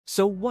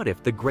So what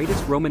if the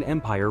greatest Roman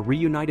Empire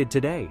reunited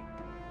today?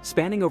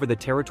 Spanning over the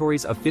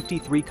territories of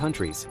 53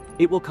 countries,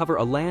 it will cover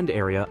a land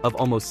area of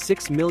almost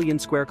 6 million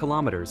square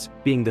kilometers,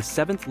 being the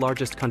 7th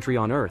largest country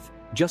on Earth,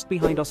 just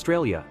behind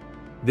Australia.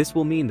 This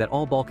will mean that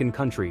all Balkan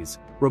countries,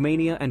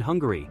 Romania and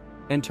Hungary,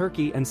 and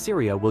Turkey and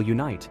Syria will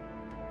unite.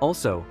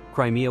 Also,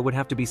 Crimea would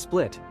have to be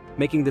split,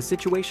 making the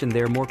situation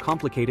there more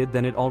complicated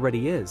than it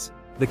already is.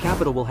 The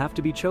capital will have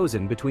to be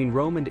chosen between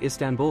Rome and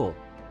Istanbul.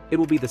 It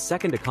will be the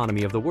second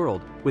economy of the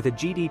world, with a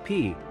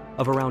GDP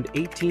of around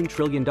 $18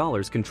 trillion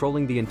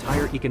controlling the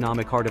entire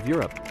economic heart of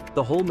Europe,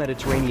 the whole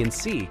Mediterranean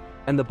Sea,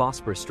 and the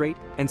Bosporus Strait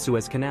and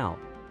Suez Canal.